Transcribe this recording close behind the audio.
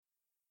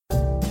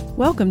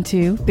Welcome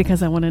to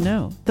Because I Want to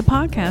Know, the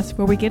podcast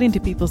where we get into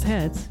people's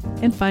heads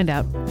and find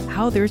out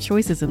how their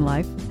choices in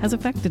life has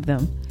affected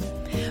them.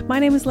 My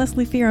name is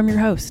Leslie Fear. I'm your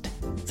host.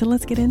 So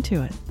let's get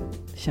into it,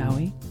 shall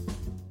we?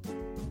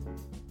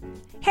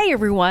 Hey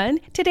everyone,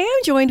 today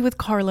I'm joined with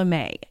Carla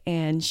May,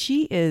 and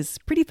she is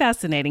pretty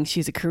fascinating.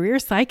 She's a career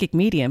psychic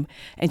medium,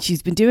 and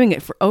she's been doing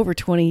it for over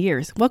 20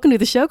 years. Welcome to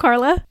the show,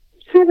 Carla.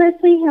 Hi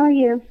Leslie, how are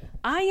you?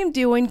 I am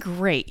doing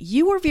great.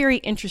 You are very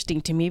interesting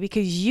to me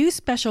because you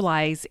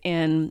specialize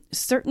in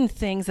certain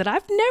things that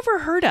I've never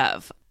heard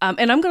of.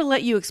 And I'm going to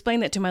let you explain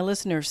that to my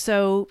listeners.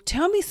 So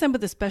tell me some of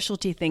the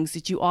specialty things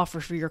that you offer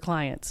for your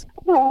clients.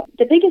 Well,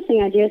 the biggest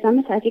thing I do is I'm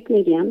a psychic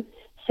medium.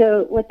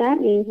 So what that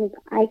means is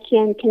I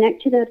can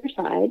connect to the other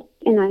side,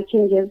 and I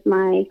can give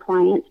my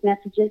clients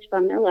messages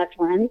from their loved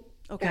ones,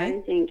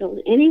 guides,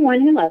 angels,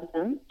 anyone who loves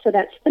them. So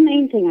that's the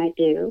main thing I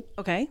do.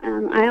 Okay.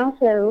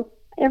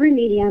 Every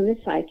medium is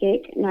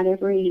psychic. Not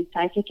every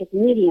psychic is a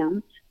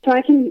medium. So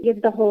I can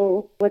give the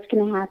whole what's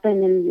going to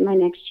happen in my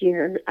next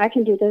year. I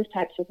can do those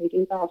types of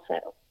readings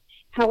also.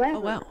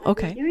 However, I've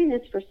been doing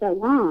this for so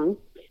long,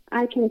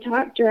 I can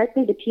talk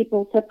directly to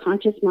people's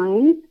subconscious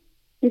minds.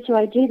 And so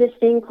I do this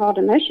thing called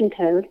emotion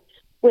code,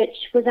 which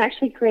was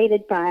actually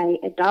created by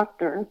a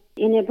doctor.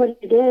 And what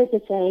it is,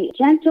 it's a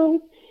gentle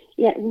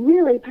yet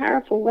really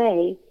powerful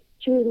way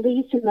to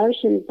release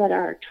emotions that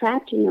are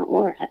trapped in your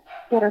aura,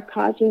 that are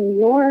causing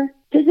your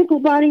physical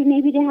body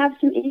maybe to have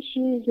some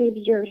issues. Maybe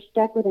you're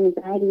stuck with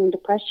anxiety and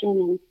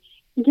depression,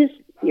 and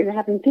you're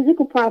having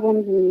physical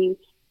problems and you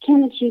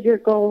can't achieve your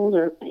goals,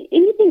 or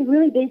anything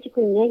really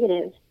basically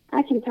negative.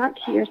 I can talk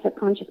to your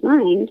subconscious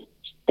mind.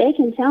 They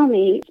can tell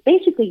me it's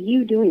basically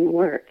you doing the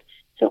work.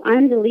 So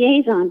I'm the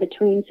liaison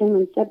between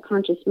someone's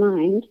subconscious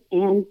mind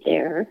and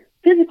their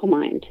physical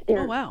mind,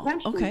 their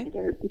mind,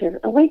 their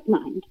awake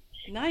mind.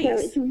 Nice. So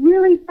it's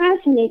really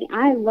fascinating.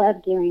 I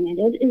love doing it.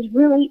 It is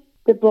really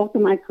the bulk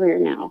of my career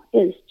now,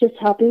 is just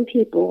helping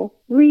people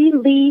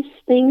release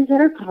things that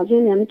are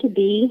causing them to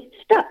be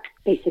stuck,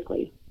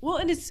 basically. Well,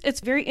 and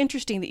it's very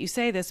interesting that you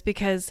say this,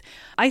 because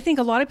I think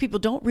a lot of people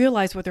don't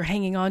realize what they're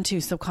hanging on to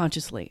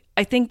subconsciously.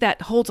 I think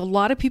that holds a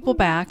lot of people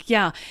back.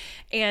 Yeah.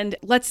 And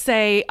let's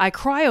say I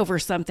cry over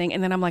something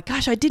and then I'm like,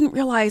 gosh, I didn't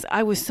realize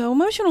I was so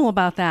emotional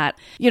about that.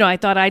 I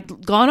thought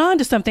I'd gone on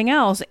to something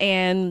else,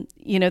 and,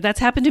 that's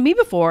happened to me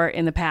before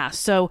in the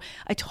past. So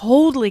I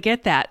totally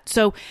get that.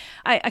 So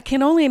I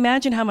can only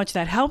imagine how much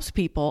that helps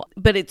people,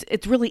 but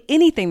it's really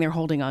anything they're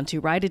holding on to,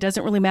 right? It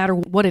doesn't really matter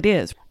what it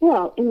is.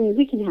 Well, I mean,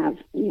 we can have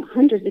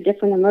hundreds of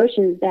different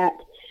emotions that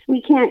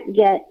we can't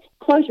get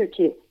closure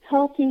to,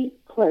 healthy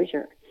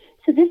closure.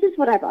 So this is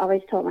what I've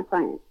always told my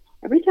clients.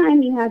 Every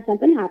time you have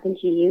something happen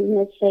to you, and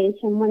let's say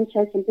someone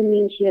says something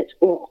mean to you at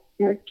school,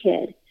 you're a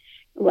kid.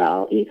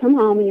 Well, you come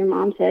home and your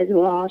mom says,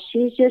 well,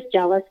 she's just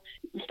jealous.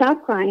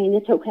 Stop crying.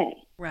 It's okay.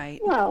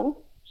 Right.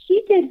 Well,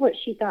 she did what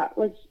she thought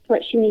was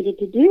what she needed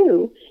to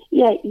do,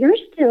 yet you're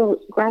still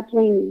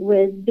grappling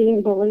with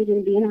being bullied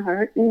and being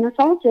hurt and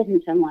assaulted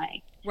in some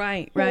way.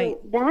 Right, so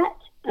right. That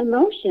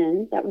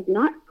emotion that was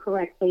not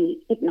correctly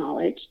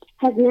acknowledged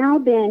has now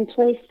been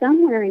placed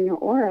somewhere in your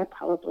aura,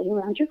 probably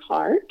around your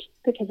heart,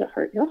 because it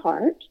hurt your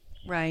heart.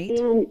 Right.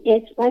 And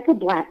it's like a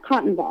black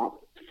cotton ball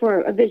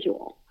for a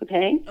visual,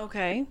 okay?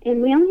 Okay.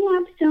 And we only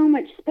have so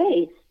much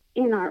space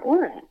in our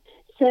aura.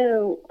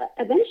 So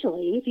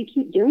eventually, if you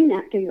keep doing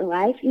that through your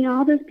life,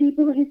 all those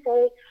people who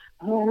say,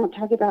 oh, I don't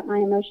talk about my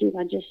emotions,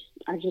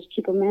 I just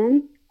keep them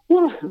in.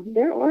 Well,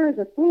 their auras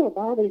are full of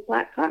all these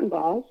black cotton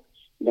balls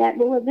that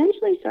will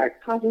eventually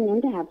start causing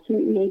them to have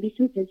maybe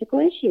some physical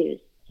issues.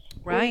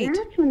 Right. And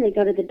that's when they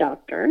go to the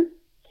doctor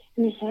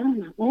and they say, oh,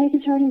 my leg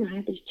is hurting, I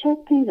have these chest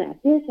pains, I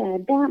have this, I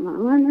have that,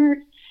 my arm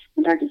hurts.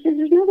 The doctor says,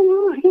 there's nothing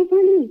wrong, I can't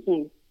find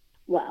anything.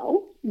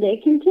 Well,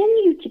 they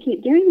continue to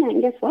keep doing that,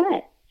 and guess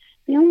what?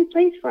 The only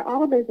place for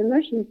all of those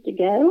emotions to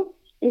go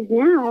is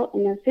now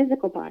in their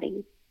physical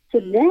body. So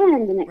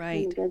then the next time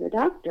you go to the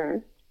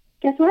doctor,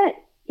 guess what?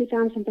 He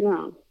found something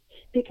wrong.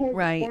 Because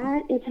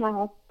that is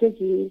how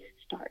disease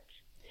starts.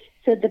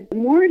 So the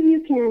more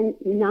you can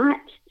not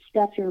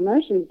stuff your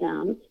emotions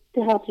down,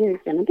 the healthier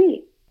it's going to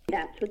be.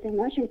 That's what the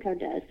emotion code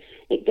does.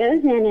 It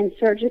goes in and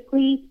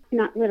surgically,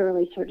 not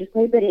literally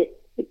surgically, but it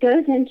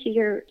goes into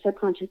your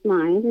subconscious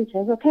mind and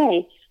says,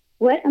 okay,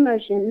 what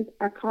emotions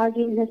are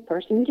causing this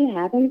person to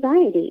have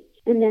anxiety?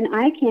 And then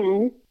I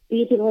can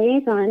be the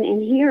liaison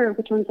and hear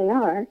which ones they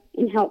are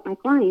and help my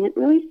client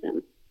release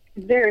them.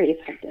 Very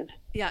effective.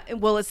 Yeah,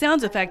 well, it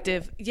sounds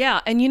effective. Yeah,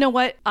 and you know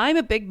what? I'm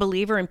a big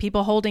believer in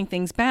people holding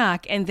things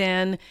back, and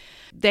then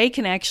they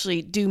can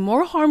actually do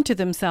more harm to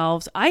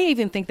themselves. I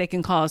even think they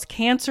can cause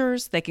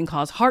cancers, they can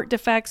cause heart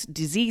defects,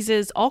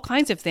 diseases, all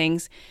kinds of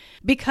things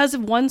because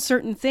of one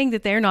certain thing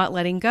that they're not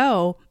letting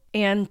go.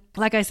 And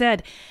like I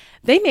said,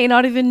 they may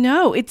not even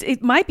know.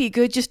 It might be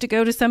good just to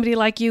go to somebody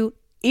like you,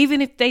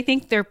 even if they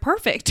think they're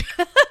perfect.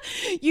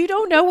 You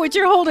don't know what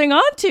you're holding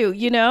on to,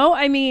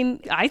 I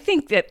mean, I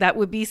think that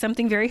would be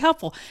something very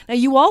helpful. Now,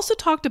 you also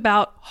talked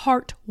about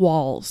heart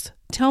walls.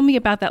 Tell me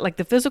about that, like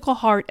the physical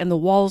heart and the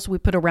walls we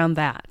put around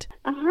that.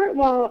 A heart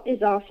wall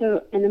is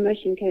also an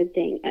emotion code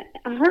thing.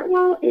 A heart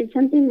wall is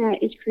something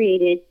that is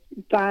created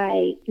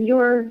by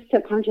your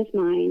subconscious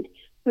mind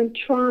when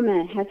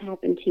trauma has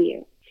happened to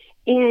you.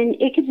 And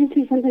it could just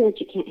be something that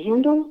you can't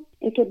handle.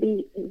 It could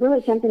be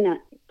really something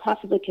that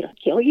possibly could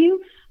kill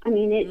you. I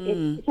mean,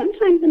 it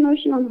sometimes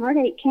emotional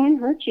heartache can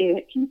hurt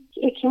you.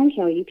 It can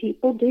kill you.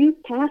 People do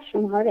pass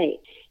from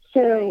heartache.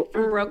 So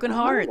broken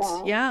hearts,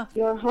 yeah.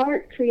 Your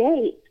heart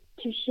creates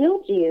to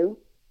shield you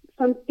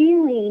from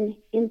feeling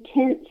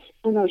intense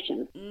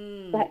emotions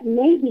that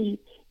maybe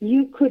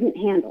you couldn't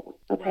handle,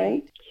 okay?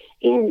 Right.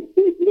 And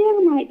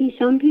there might be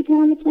some people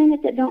on the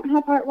planet that don't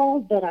have heart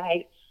walls, but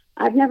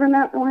I've never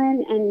met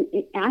one, and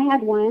I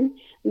had one.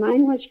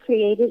 Mine was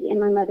created in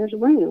my mother's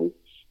womb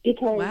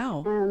because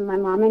my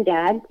mom and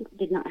dad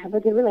did not have a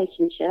good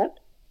relationship,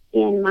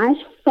 and my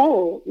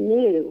soul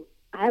knew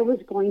I was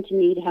going to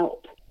need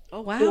help.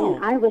 Oh, wow.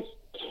 And I was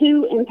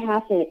too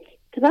empathic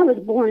because I was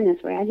born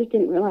this way. I just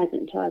didn't realize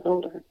it until I was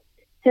older.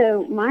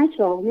 So my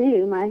soul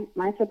knew,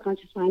 my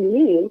subconscious mind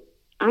knew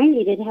I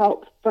needed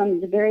help from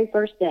the very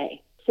first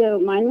day. So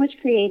mine was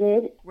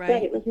created,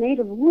 but it was made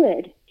of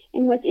wood.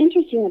 And what's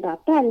interesting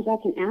about that is I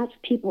can ask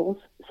people's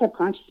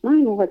subconscious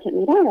mind, well, what's it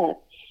made out of?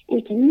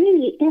 And to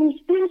me, that is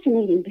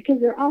fascinating because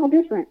they're all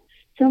different.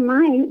 So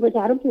mine was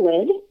out of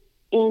wood,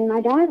 and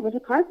my dad was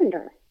a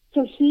carpenter.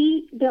 So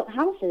he built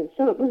houses.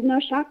 So it was no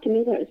shock to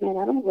me that it was made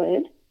out of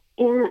wood.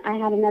 And I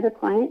had another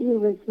client who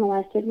was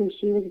molested when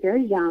she was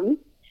very young.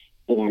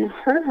 And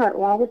her heart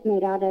wall was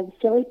made out of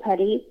silly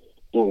putty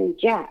and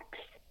jacks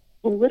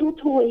and little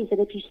toys that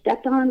if you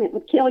stepped on them, it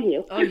would kill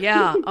you. Oh,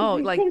 yeah. Oh,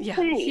 like, yeah.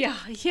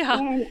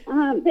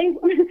 And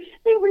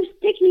they were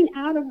sticking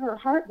out of her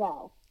heart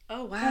wall.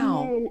 Oh,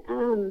 wow.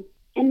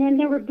 And then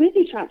there were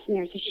booby traps in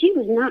there, so she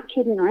was not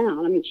kidding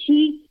around. I mean,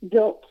 she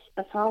built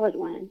a solid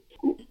one.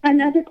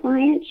 Another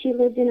client, she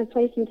lived in a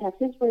place in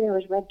Texas where there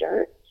was red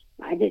dirt.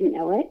 I didn't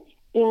know it.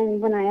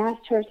 And when I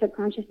asked her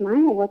subconscious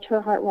mind, well, what's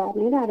her heart wall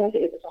made out of,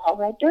 it was all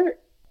red dirt.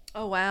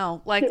 Oh,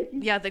 wow. Like,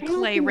 so the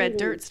clay red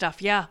dirt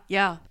stuff. Yeah.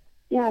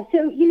 Yeah,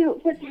 so,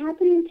 what's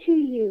happening to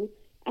you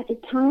at the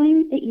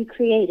time that you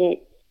create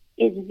it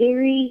is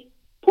very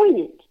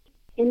poignant.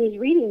 In these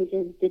readings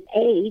is the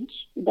age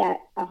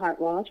that a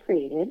heart wall is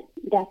created,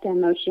 that the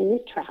emotion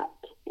is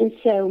trapped. And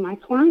so my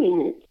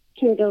clients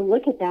can go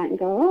look at that and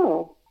go,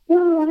 oh,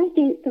 well, I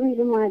think the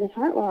reason why this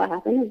heart wall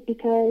happened is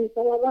because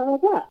blah, blah, blah, blah,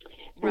 blah.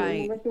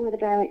 Right. I'm working with a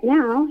guy right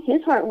now.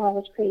 His heart wall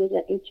was created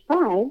at age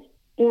 5.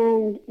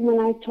 And when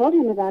I told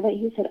him about it,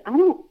 he said, I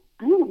don't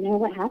know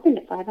what happened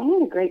at 5. I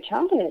had a great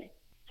childhood.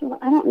 So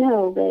I don't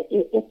know, but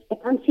if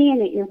I'm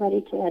seeing it, you're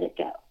ready to let it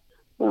go.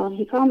 Well,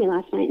 he called me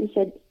last night and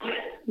said,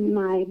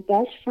 my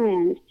best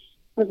friend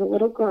was a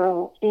little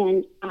girl,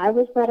 and I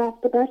was let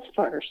off the bus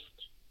first.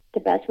 The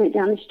bus went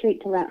down the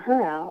street to let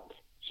her out.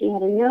 She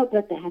had a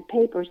notebook that had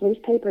loose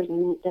papers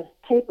in it. The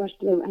papers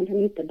flew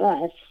underneath the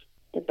bus.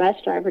 The bus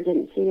driver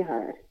didn't see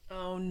her.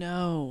 Oh,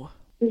 no.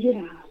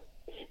 Yeah.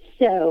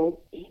 So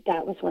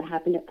that was what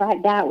happened at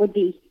 5. That would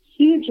be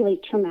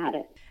hugely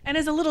traumatic. And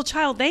as a little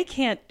child, they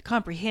can't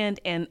comprehend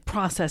and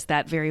process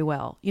that very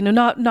well.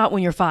 Not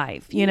when you're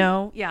 5,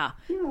 Yeah.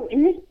 No,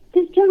 and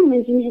this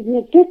gentleman's in his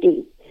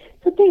mid-50s.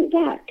 So think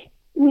back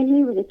when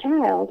he was a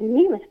child and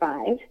he was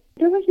 5,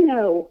 there was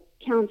no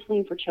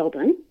counseling for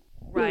children.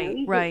 Right,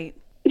 right.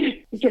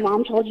 Your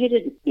mom told you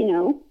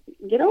to,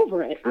 get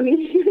over it. I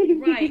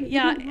mean, right,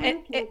 yeah.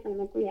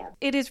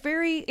 It is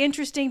very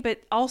interesting, but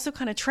also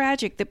kind of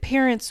tragic that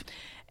parents,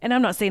 and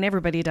I'm not saying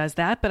everybody does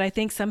that, but I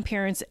think some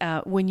parents,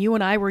 when you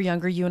and I were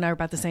younger, you and I were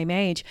about the same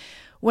age.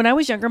 When I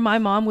was younger, my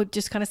mom would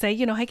just kind of say,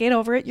 hey, get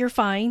over it. You're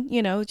fine.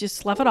 Just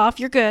slough it off.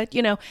 You're good.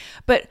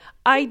 But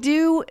I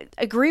do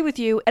agree with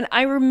you. And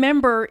I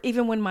remember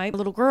even when my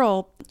little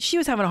girl, she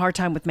was having a hard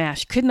time with math.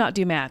 She could not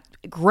do math.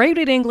 Great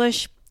at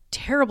English,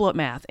 terrible at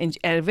math. And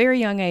at a very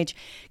young age,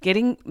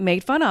 getting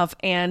made fun of.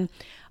 And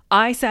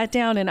I sat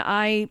down and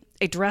I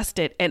addressed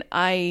it and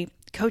I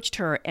coached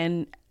her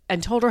and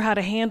told her how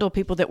to handle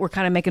people that were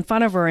kind of making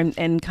fun of her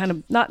and kind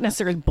of not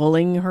necessarily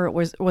bullying her.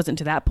 It wasn't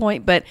to that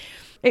point, but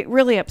it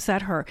really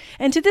upset her.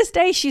 And to this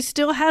day, she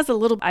still has a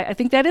little, I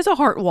think that is a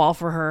heart wall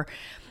for her.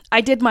 I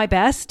did my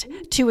best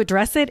to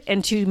address it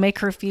and to make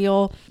her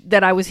feel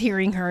that I was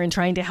hearing her and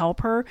trying to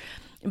help her.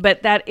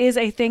 But that is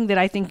a thing that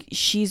I think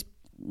she's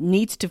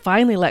needs to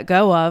finally let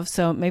go of.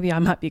 So maybe I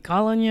might be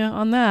calling you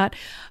on that.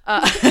 I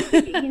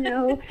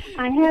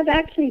have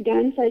actually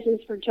done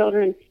sessions for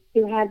children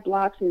who had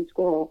blocks in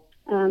school.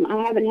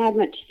 I haven't had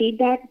much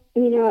feedback,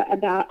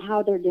 about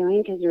how they're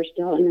doing because they're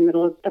still in the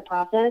middle of the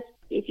process.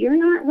 If you're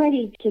not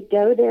ready to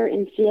go there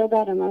and feel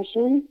that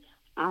emotion,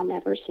 I'll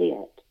never see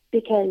it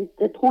because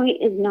the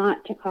point is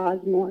not to cause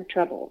more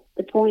trouble.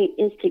 The point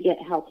is to get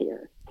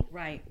healthier.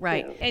 Right,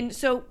 right. So- And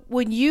so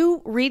when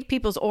you read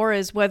people's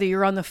auras, whether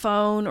you're on the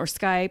phone or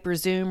Skype or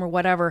Zoom or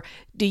whatever,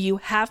 do you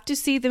have to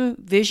see them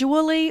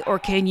visually or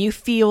can you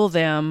feel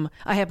them?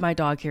 I have my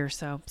dog here,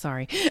 so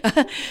sorry.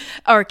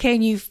 Or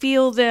can you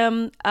feel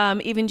them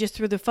even just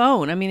through the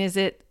phone? I mean, is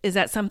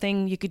that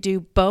something you could do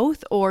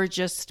both or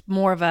just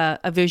more of a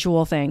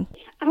visual thing?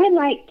 I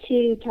like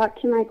to talk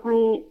to my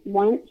client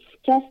once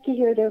just to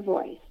hear their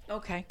voice.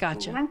 Okay, I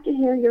gotcha. have to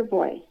hear your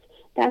voice.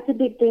 That's a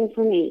big thing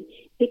for me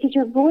because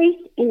your voice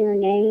and your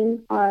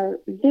name are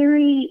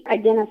very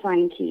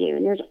identifying to you.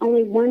 And there's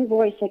only one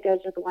voice that goes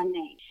with one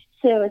name.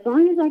 So as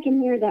long as I can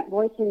hear that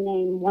voice and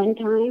name one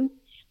time,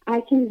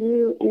 I can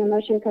do an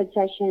emotion code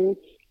session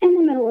in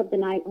the middle of the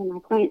night when my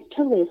client's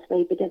totally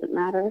asleep. It doesn't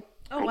matter.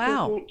 Oh, I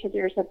wow. can connect to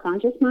their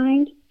subconscious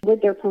mind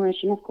with their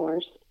permission, of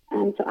course.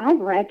 So I've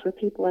read for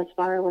people as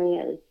far away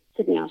as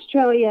Sydney,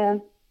 Australia,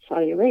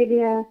 Saudi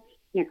Arabia,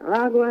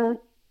 Nicaragua,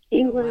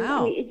 England.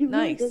 Wow. I mean, it really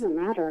Nice. doesn't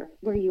matter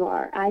where you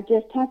are. I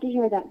just have to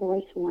hear that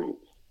voice once.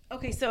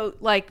 Okay, so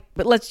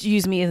but let's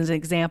use me as an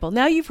example.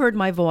 Now you've heard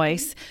my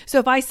voice. So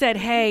if I said,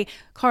 hey,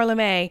 Carla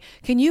Mae,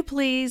 can you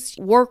please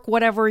work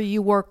whatever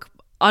you work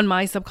on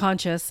my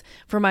subconscious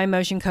for my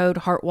emotion code,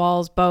 heart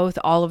walls, both,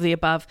 all of the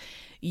above.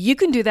 You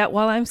can do that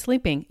while I'm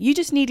sleeping. You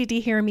just needed to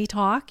hear me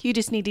talk. You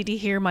just needed to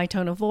hear my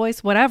tone of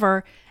voice,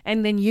 whatever.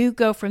 And then you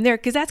go from there.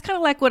 Because that's kind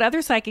of like what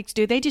other psychics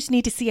do. They just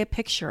need to see a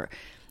picture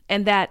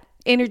and that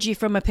energy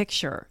from a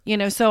picture,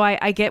 so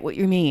I get what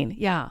you mean.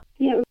 Yeah.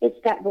 It's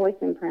that voice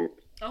imprint.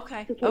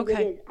 Okay. Because it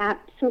is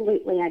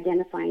absolutely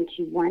identifying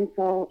to one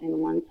soul and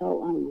one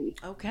soul only.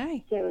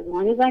 Okay. So as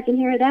long as I can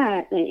hear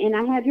that, and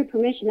I have your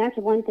permission, that's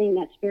one thing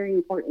that's very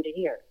important to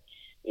hear,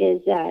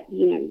 is that,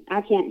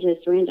 I can't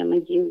just randomly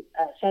do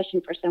a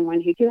session for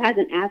someone who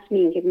hasn't asked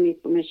me and given me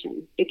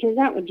permission, because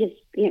that would just,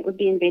 it would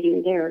be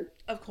invading their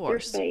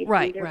space,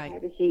 Right, and their right.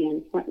 privacy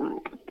and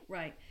whatnot.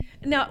 Right.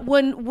 Now,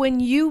 when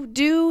you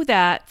do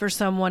that for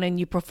someone and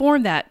you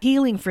perform that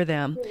healing for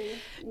them,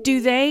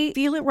 do they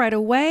feel it right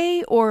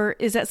away, or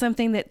is that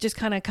something that just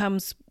kind of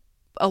comes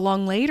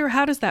along later?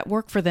 How does that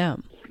work for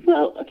them?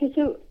 Well, okay,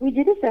 so we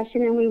did a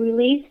session and we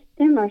released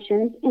the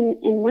emotions, and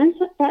once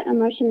that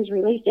emotion is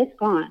released, it's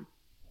gone.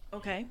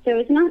 Okay. So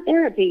it's not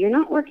therapy. You're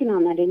not working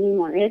on that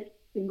anymore. It's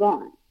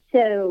gone.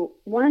 So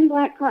one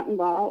black cotton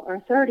ball or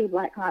 30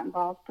 black cotton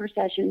balls per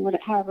session,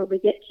 however we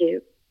get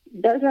to,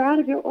 those are out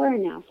of your aura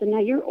now. So now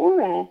your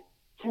aura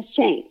has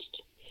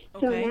changed.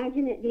 So Okay.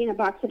 imagine it being a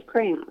box of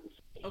crayons.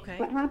 Okay.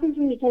 What happens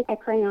when you take a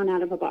crayon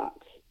out of a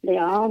box? They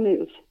all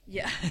move.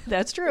 Yeah,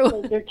 that's true.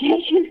 So they're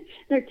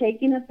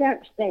taking up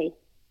that space.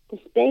 The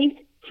space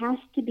has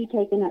to be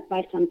taken up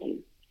by something.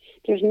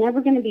 There's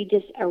never going to be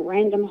just a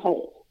random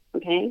hole,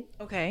 okay?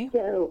 Okay.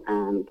 So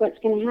what's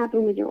going to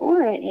happen with your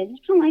aura is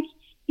it's kind of like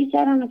you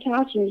sat on a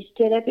couch and you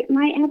stood up. It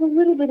might have a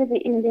little bit of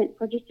an indent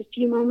for just a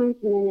few moments,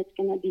 and then it's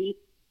going to be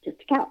just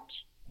a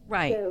couch.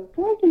 Right. So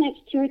for the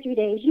next 2 or 3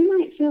 days, you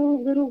might feel a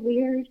little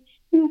weird.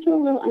 You might feel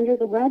a little under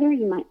the weather.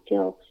 You might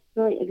feel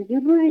really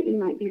exuberant. You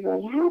might be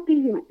really happy.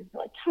 You might be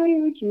really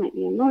tired. You might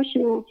be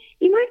emotional.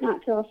 You might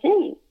not feel a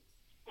thing.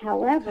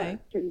 However, Okay.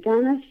 you're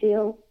going to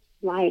feel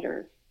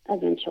lighter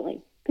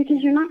eventually because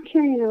you're not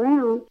carrying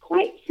around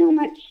quite so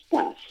much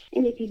stuff.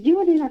 And if you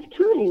do it enough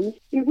times,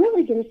 you're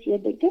really going to see a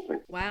big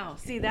difference. Wow.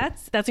 See,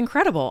 that's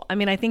incredible. I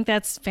mean, I think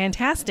that's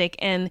fantastic.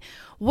 And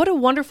what a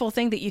wonderful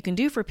thing that you can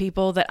do for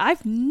people that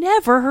I've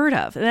never heard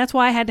of. And that's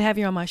why I had to have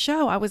you on my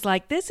show. I was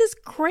like, this is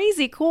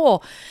crazy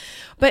cool.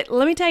 But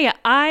let me tell you,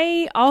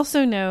 I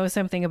also know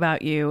something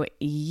about you.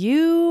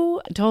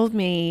 You told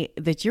me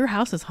that your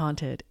house is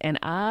haunted, and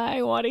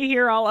I want to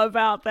hear all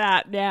about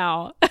that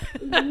now.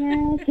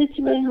 Yes, it's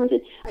really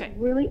haunted. Okay. A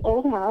really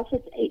old house.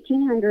 It's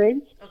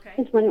 1800s. Okay.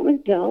 Is when it was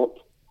built.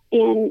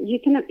 And you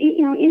can,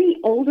 any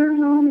older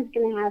home is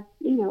going to have,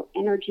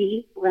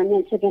 energy,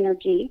 remnants of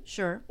energy,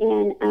 Sure.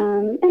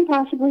 and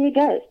possibly a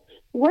ghost.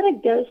 What a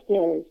ghost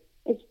is,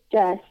 it's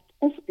just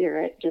a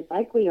spirit, just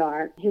like we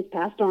are, who's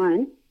passed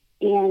on.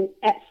 And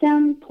at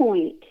some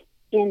point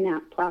in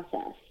that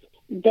process,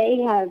 they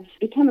have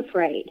become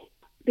afraid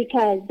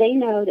because they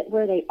know that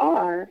where they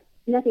are,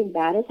 nothing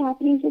bad is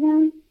happening to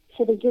them.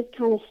 So they just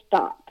kind of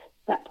stop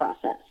that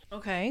process.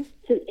 Okay.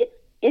 So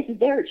it's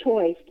their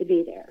choice to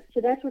be there.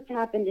 So that's what's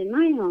happened in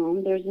my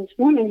home. There's this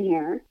woman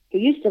here who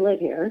used to live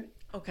here,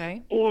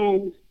 Okay.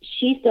 and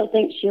she still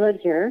thinks she lives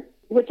here,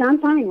 which I'm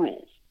fine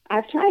with.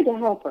 I've tried to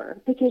help her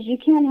because you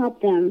can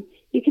help them.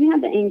 You can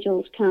have the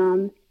angels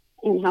come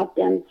and help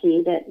them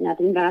see that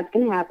nothing bad's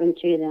going to happen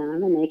to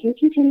them, and they can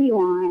continue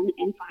on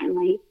and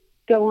finally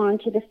go on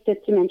to the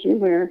fifth dimension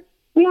where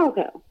we all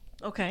go.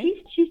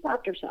 Okay. She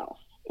stopped herself.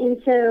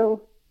 And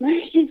so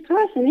she's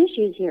caused some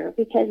issues here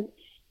because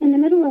in the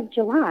middle of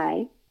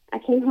July, I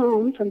came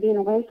home from being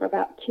away for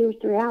about 2 or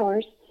 3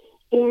 hours,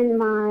 and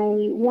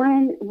my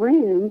one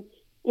room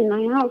in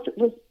my house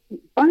was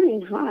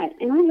burning hot,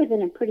 and I live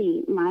in a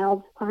pretty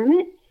mild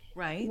climate.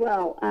 Right.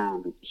 Well,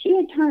 she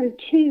had turned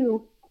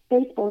 2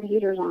 baseboard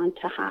heaters on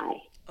to high.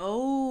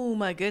 Oh,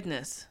 my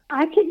goodness.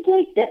 I could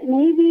take that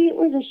maybe it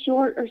was a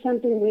short or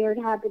something weird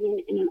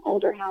happening in an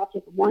older house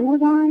if one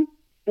was on,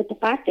 but the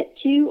fact that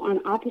two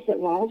on opposite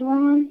walls were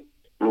on,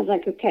 I was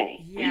like,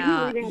 okay,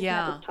 Yeah, we're going to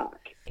yeah. have to talk.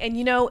 And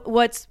you know,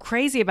 what's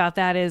crazy about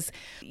that is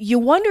you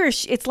wonder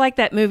if it's like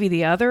that movie,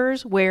 The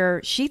Others,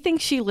 where she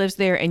thinks she lives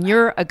there and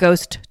you're a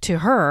ghost to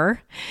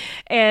her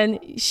and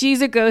she's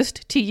a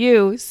ghost to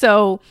you.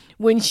 So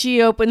when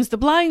she opens the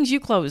blinds, you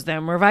close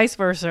them, or vice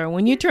versa.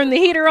 When you turn the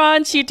heater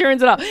on, she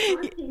turns it off.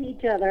 Haunting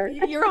each other.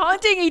 You're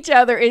haunting each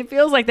other. It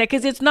feels like that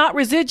because it's not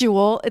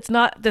residual. It's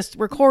not this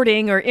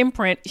recording or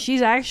imprint.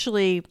 She's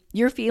actually,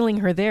 you're feeling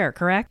her there,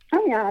 correct?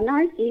 Oh, yeah. And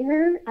I see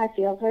her. I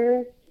feel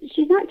her.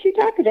 She's not too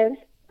talkative.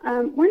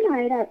 One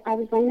night I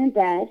was laying in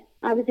bed.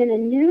 I was in a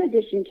new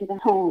addition to the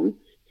home.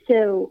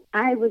 So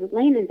I was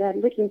laying in bed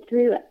looking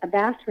through a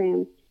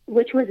bathroom,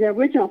 which was the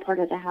original part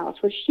of the house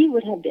where she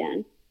would have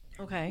been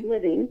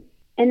living.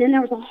 And then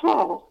there was a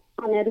hall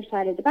on the other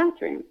side of the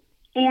bathroom.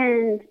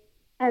 And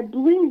a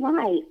blue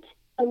light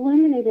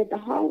illuminated the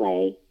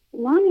hallway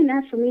long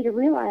enough for me to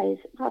realize,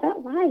 wow,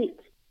 that light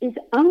is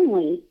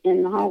only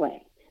in the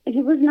hallway. Like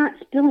it was not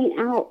spilling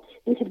out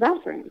into the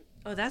bathroom.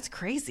 Oh, that's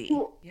crazy.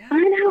 Well, Yeah. I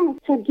know.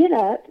 So I get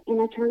up and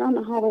I turned on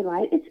the hallway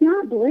light. It's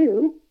not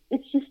blue.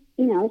 It's just,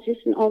 it's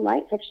just an old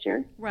light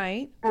fixture.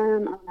 Right. I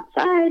went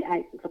outside.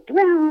 I looked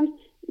around.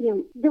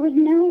 There was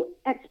no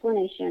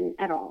explanation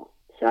at all.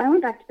 So I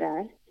went back to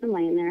bed. I'm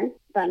laying there.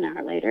 About an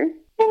hour later,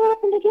 it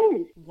happened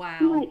again. Wow.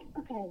 I'm like,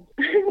 okay,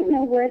 I don't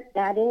know what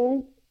that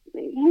is.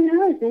 Who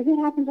knows? Maybe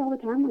it happens all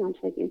the time when I'm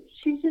sleeping.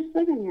 She's just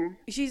living here.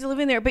 She's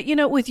living there. But,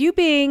 with you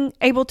being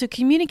able to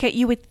communicate,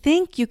 you would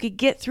think you could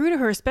get through to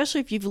her,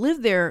 especially if you've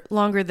lived there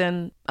longer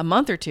than a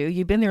month or two.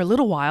 You've been there a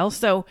little while.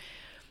 So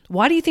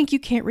why do you think you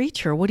can't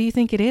reach her? What do you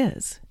think it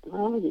is?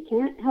 Well, you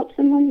can't help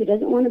someone who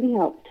doesn't want to be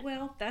helped.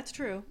 Well, that's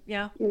true.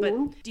 Yeah. You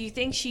know? But do you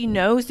think she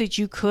knows that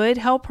you could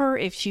help her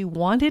if she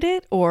wanted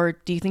it? Or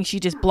do you think she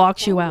just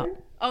blocks you out?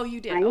 Oh,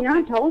 you did.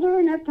 I told her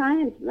enough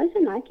times,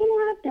 listen, I can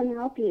have them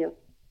help you.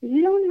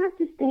 You don't have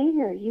to stay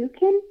here. You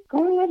can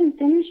go ahead and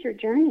finish your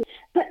journey.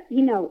 But,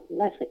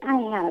 Leslie, I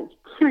have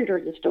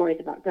hundreds of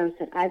stories about ghosts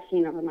that I've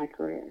seen over my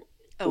career.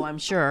 Oh, I'm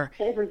sure.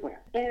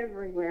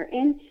 Everywhere.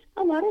 And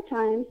a lot of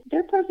times,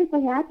 they're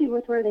perfectly happy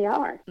with where they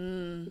are.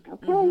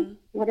 Okay,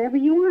 whatever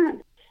you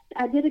want.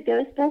 I did a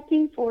ghost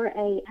busting for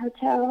a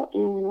hotel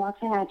in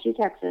Waxahachie,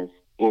 Texas,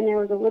 and there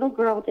was a little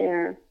girl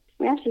there.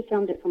 We actually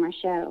filmed it for my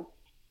show.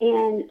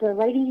 And the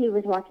lady who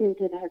was walking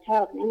into the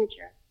hotel, the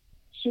manager,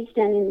 she's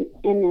standing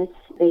in this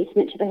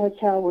basement to the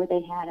hotel where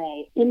they had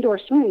a indoor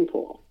swimming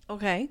pool.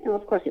 Okay. And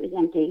of course, it was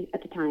empty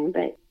at the time,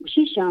 but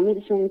she showed me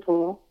the swimming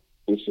pool,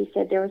 and she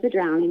said there was a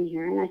drowning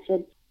here. And I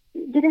said,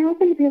 did it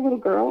happen to be a little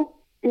girl?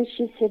 And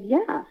she said,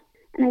 yeah.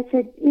 And I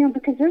said,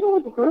 because there's a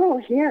little girl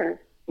here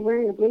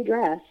wearing a blue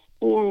dress,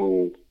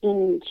 and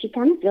she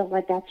kind of feels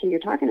like that's who you're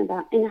talking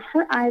about. And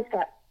her eyes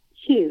got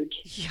huge.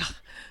 Yeah.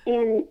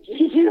 And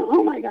she said,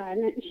 oh, my God.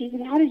 And she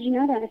said, how did you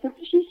know that? I said,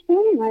 well, she's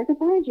standing right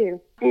beside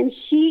you. And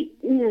she,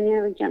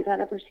 nearly jumped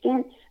out of her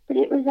skin. But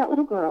it was that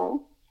little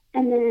girl.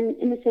 And then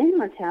in the same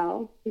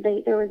hotel,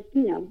 there was,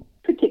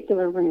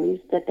 particular rooms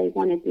that they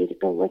wanted me to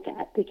go look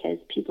at because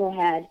people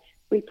had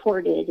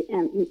reported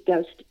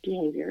ghost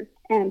behavior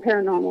and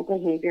paranormal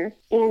behavior.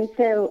 And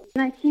so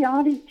I see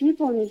all these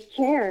people in these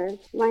chairs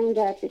lined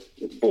up.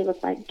 They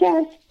look like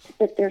guests,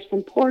 but there's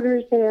some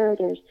porters there.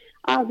 There's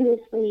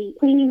obviously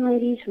cleaning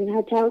ladies from the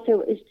hotel.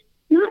 So it's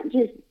not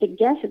just the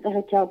guests at the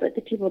hotel, but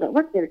the people that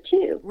work there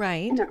too.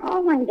 Right. And they're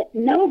all lined up.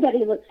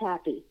 Nobody looks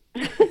happy.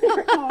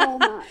 They're all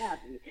not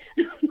happy.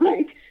 I'm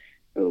like,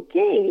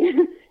 okay.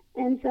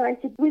 And so I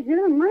said, was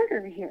there a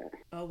murder here?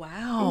 Oh,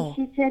 wow.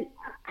 And she said,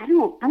 I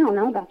don't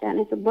know about that.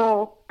 And I said,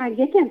 well, I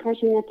get the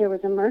impression that there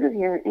was a murder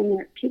here and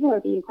people are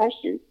being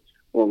questioned.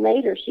 Well,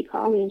 later she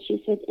called me and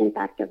she said, in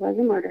fact, there was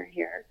a murder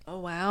here. Oh,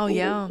 wow. And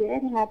Yeah. they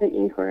did have an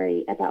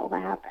inquiry about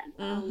what happened.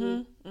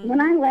 Mm-hmm.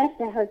 When I left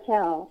the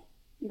hotel,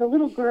 the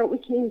little girl, we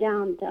came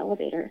down the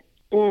elevator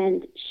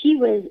and she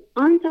was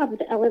on top of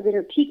the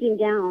elevator peeking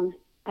down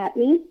at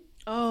me.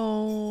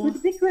 Oh. With a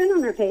big grin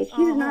on her face.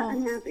 She was not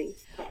unhappy.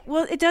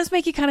 Well, it does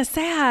make you kind of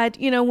sad,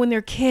 when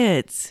they're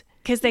kids.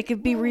 Because they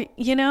could be,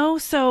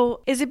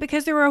 so is it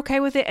because they were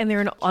okay with it and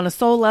they're on a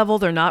soul level,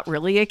 they're not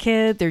really a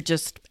kid, they're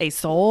just a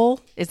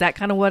soul? Is that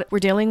kind of what we're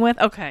dealing with?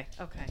 Okay.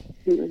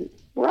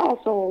 We're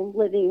all souls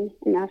living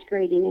and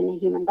masquerading in a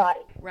human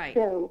body. Right.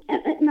 So,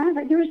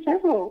 and there were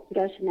several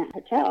ghosts in that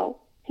hotel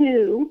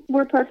who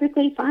were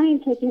perfectly fine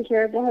taking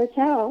care of the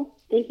hotel,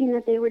 thinking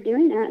that they were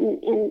doing that.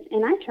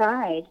 And I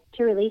tried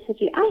to release a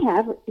few. I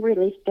have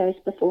released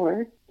ghosts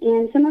before,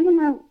 and some of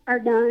them are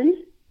done.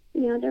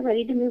 They're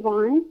ready to move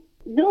on.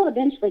 They'll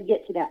eventually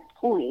get to that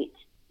point,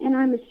 and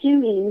I'm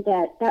assuming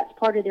that that's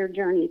part of their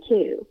journey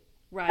too.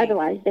 Right.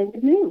 Otherwise, they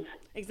would move.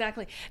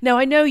 Exactly. Now,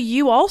 I know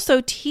you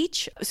also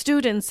teach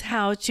students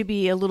how to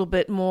be a little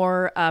bit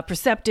more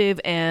perceptive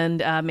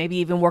and maybe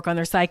even work on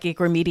their psychic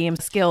or medium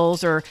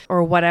skills or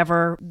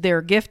whatever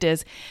their gift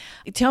is.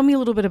 Tell me a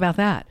little bit about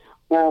that.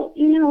 Well,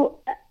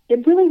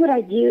 really what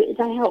I do is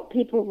I help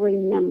people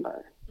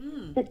remember.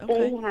 that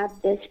they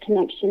have this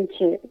connection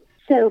to.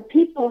 So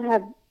people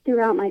have,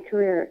 throughout my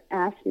career,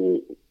 asked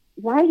me,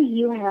 why do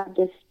you have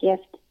this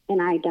gift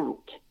and I don't?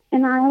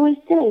 And I always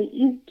say,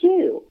 you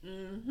do.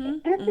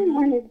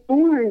 Everyone is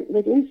born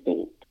with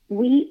instinct.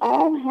 We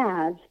all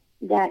have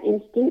that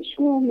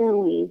instinctual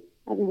knowing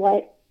of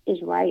what is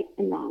right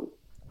and wrong.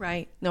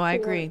 Right. No, I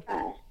agree.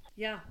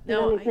 Yeah.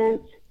 No, What's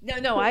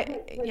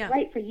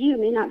right for you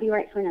may not be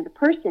right for another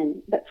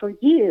person, but for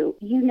you,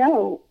 you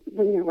know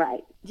when you're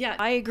right. Yeah,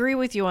 I agree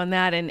with you on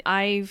that. And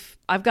I've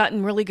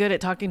gotten really good at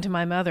talking to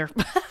my mother.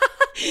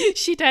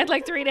 She died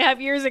like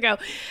 3.5 years ago.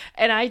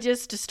 And I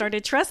just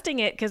started trusting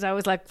it because I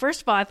was like,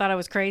 first of all, I thought I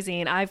was crazy.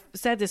 And I've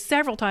said this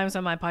several times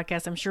on my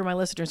podcast. I'm sure my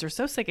listeners are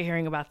so sick of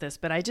hearing about this,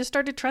 but I just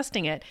started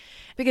trusting it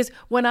because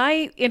when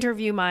I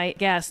interview my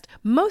guest,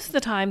 most of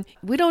the time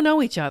we don't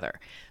know each other.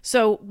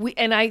 So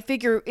I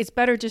figure it's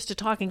better just to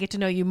talk and get to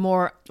know you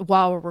more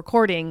while we're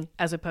recording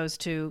as opposed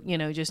to,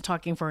 just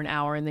talking for an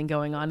hour and then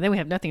going on. And then we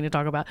have nothing to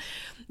talk about.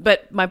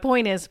 But my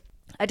point is,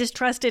 I just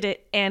trusted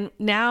it. And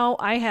now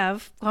I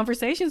have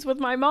conversations with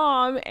my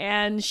mom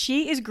and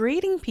she is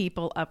greeting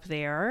people up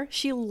there.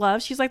 She's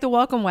like the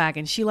welcome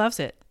wagon. She loves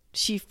it.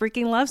 She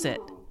freaking loves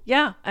it.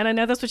 Yeah. And I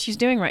know that's what she's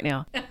doing right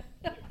now.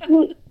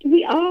 Well,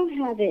 we all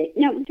have it.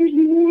 Now, there's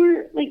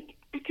more,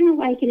 I kind of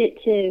liken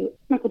it to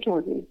Michael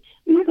Jordan.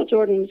 Michael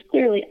Jordan is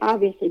clearly,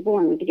 obviously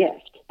born with the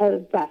gift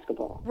of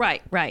basketball.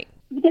 Right.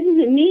 But that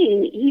doesn't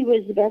mean he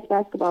was the best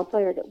basketball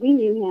player that we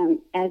knew him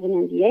as an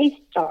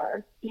NBA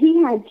star.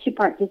 He had to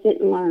practice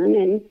it and learn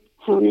and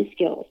hone his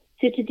skills.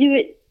 So to do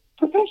it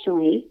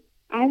professionally,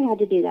 I've had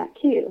to do that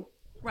too.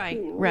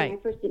 Right, When I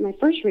first did my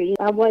first reading,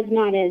 I was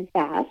not as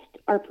fast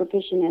or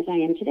proficient as I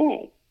am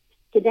today.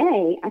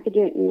 Today, I could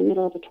do it in the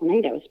middle of a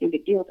tornado. It's no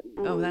big deal to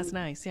me. Oh, that's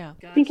nice. Yeah.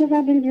 Gotcha. Because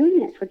I've been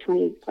doing it for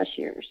 20 plus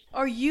years.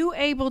 Are you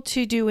able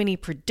to do any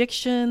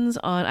predictions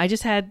on, I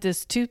just had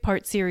this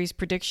 2-part series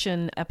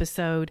prediction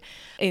episode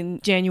in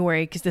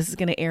January because this is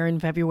going to air in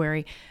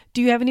February.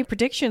 Do you have any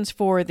predictions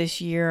for this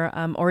year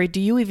or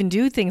do you even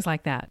do things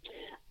like that?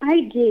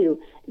 I do.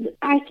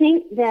 I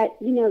think that,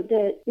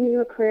 the new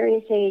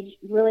Aquarius age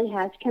really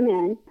has come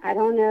in. I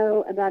don't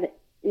know about it.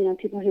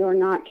 People who are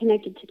not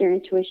connected to their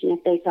intuition,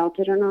 if they felt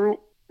it or not.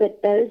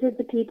 But those are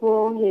the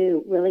people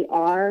who really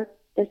are,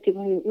 those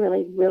people who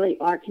really, really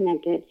are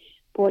connected.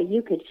 Boy,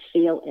 you could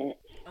feel it.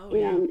 Oh,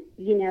 yeah.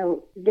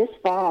 And, this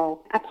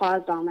fall, I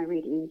paused all my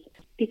readings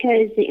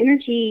because the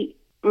energy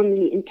on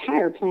the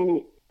entire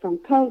planet from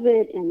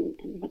COVID and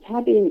what's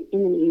happening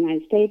in the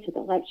United States with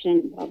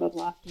election, blah, blah,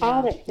 blah,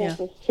 all that stuff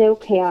was so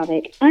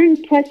chaotic,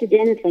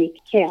 unprecedentedly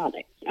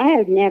chaotic. I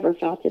have never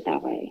felt it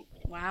that way.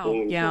 Wow.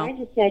 And so I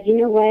just said, you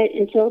know what,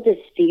 until this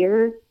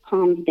fear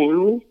calms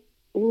down,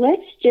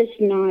 let's just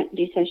not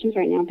do sessions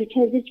right now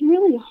because it's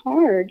really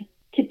hard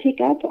to pick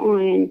up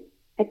on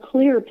a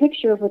clearer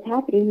picture of what's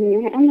happening when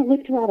you're having to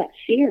look through all that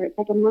fear. It's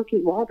like a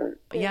murky water.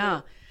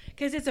 Yeah.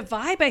 Because it's a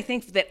vibe, I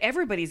think, that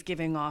everybody's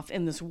giving off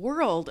in this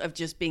world of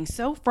just being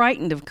so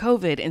frightened of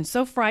COVID and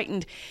so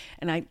frightened.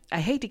 And I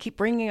hate to keep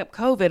bringing up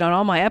COVID on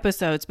all my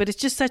episodes, but it's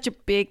just such a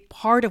big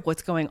part of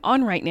what's going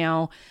on right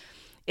now.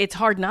 It's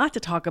hard not to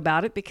talk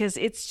about it because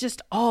it's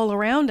just all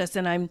around us.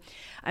 And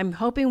I'm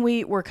hoping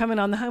we're coming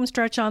on the home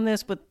stretch on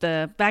this with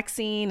the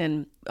vaccine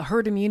and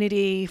herd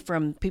immunity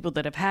from people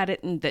that have had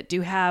it and that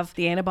do have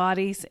the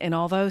antibodies and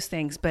all those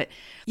things. But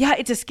yeah,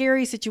 it's a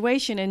scary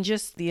situation, and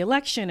just the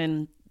election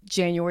and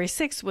January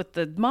 6th with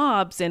the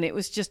mobs, and it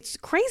was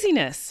just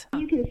craziness.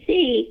 You can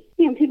see,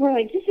 people are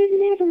like, this has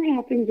never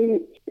happened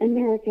in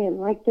America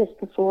like this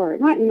before.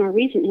 Not in our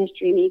recent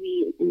history,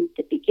 maybe in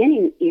the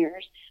beginning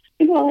years.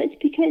 Well, it's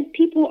because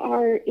people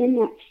are in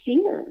that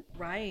fear.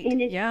 Right.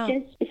 And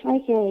it's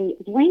like a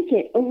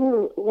blanket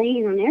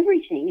overlaying on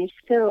everything. And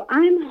so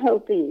I'm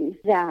hoping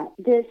that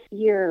this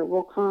year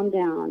will calm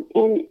down.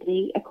 And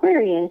the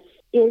Aquarius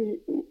is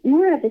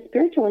more of a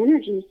spiritual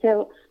energy.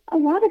 So a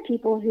lot of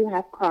people who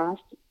have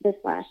crossed this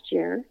last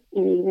year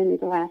and even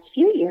the last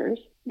few years,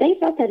 they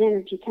felt that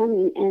energy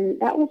coming. And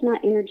that was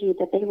not energy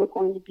that they were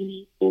going to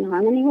be in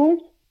harmony with,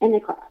 and they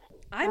crossed.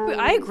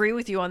 I agree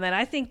with you on that.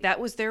 I think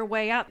that was their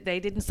way out. They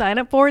didn't sign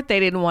up for it.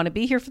 They didn't want to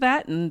be here for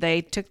that, and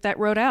they took that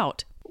road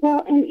out.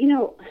 Well, and,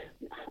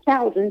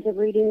 thousands of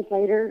readings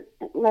later,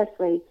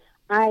 Leslie,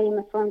 I am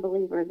a firm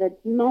believer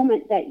that the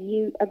moment that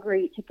you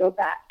agree to go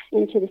back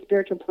into the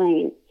spiritual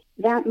plane,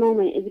 that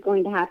moment is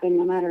going to happen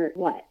no matter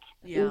what.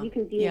 Yeah. And you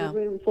can be in a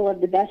room full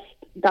of the best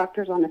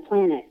doctors on the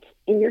planet,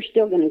 and you're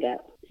still going to go.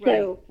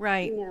 So,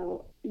 right.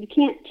 You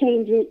can't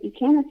change it. You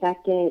can't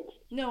affect it.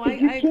 No, I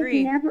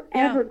agree. You're never,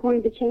 ever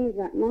going to change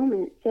that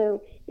moment.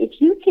 So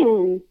if you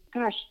can,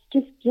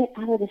 just get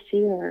out of the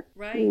fear.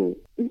 Right.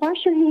 Wash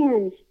your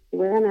hands.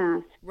 Wear a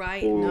mask.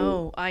 Right.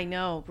 No, I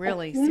know.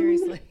 Really,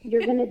 seriously.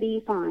 You're going to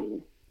be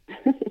fine.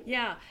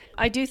 Yeah,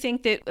 I do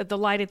think that the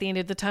light at the end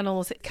of the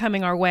tunnel is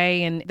coming our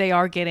way, and they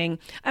are getting,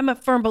 I'm a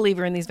firm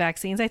believer in these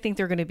vaccines. I think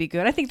they're going to be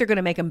good. I think they're going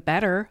to make them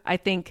better. I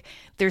think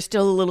there's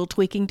still a little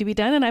tweaking to be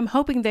done, and I'm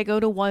hoping they go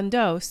to one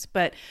dose.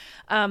 But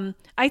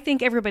I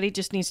think everybody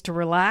just needs to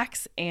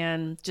relax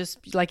and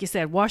just, like you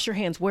said, wash your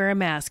hands, wear a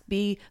mask,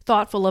 be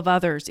thoughtful of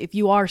others. If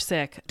you are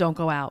sick, don't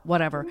go out,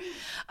 whatever.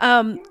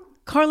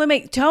 Carla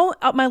May, tell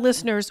my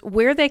listeners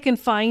where they can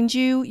find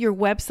you, your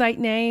website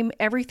name,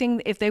 everything.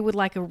 If they would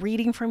like a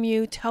reading from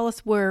you, tell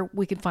us where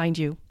we can find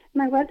you.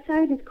 My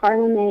website is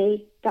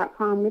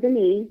carlamay.com with an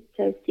E,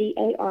 so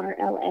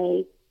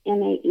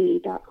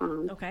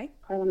CarlaMae.com. Okay.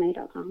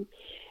 carlamay.com.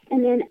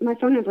 And then my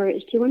phone number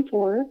is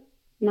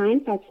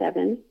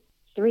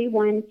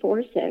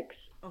 214-957-3146.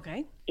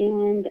 Okay.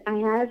 And I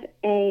have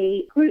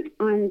a group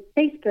on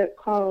Facebook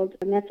called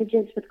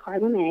Messages with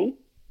Carla May.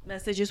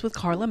 Messages with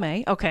Carla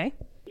May. Okay.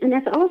 And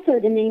that's also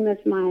the name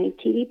of my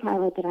TV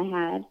pilot that I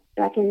had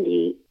back in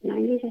the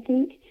 90s, I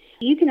think.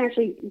 You can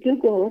actually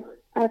Google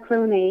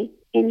Carla May,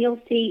 and you'll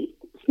see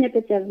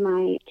snippets of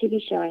my TV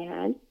show I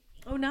had.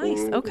 Oh, nice.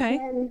 And okay.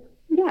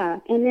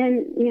 And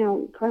then,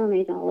 Carla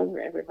May's all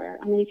over everywhere.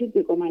 I mean, if you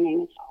Google my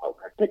name, it's all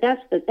over. But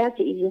that's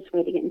the easiest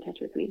way to get in touch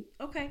with me.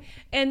 Okay.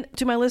 And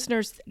to my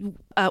listeners,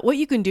 what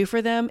you can do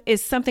for them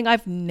is something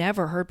I've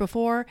never heard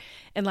before.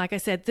 And like I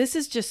said, this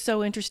is just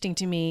so interesting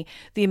to me,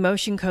 the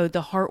emotion code,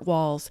 the heart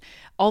walls,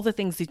 all the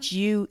things that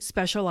you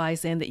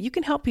specialize in, that you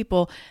can help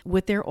people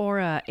with their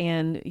aura,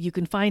 and you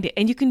can find it.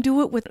 And you can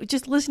do it with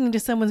just listening to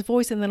someone's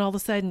voice, and then all of a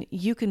sudden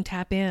you can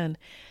tap in.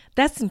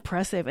 That's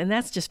impressive, and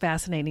that's just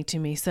fascinating to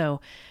me. So,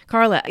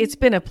 Carla, it's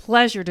been a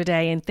pleasure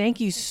today, and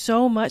thank you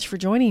so much for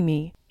joining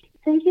me.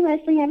 Thank you,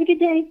 Leslie. Have a good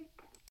day.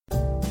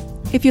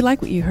 If you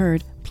like what you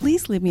heard,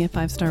 please leave me a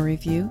 5-star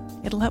review.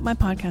 It'll help my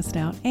podcast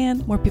out,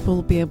 and more people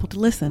will be able to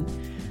listen.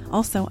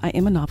 Also, I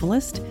am a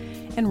novelist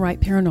and write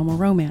paranormal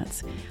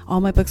romance.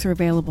 All my books are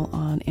available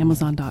on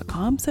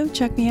Amazon.com, so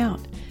check me out.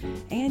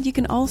 And you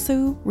can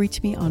also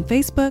reach me on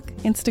Facebook,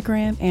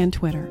 Instagram, and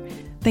Twitter.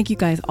 Thank you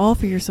guys all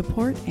for your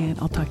support, and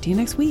I'll talk to you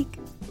next week.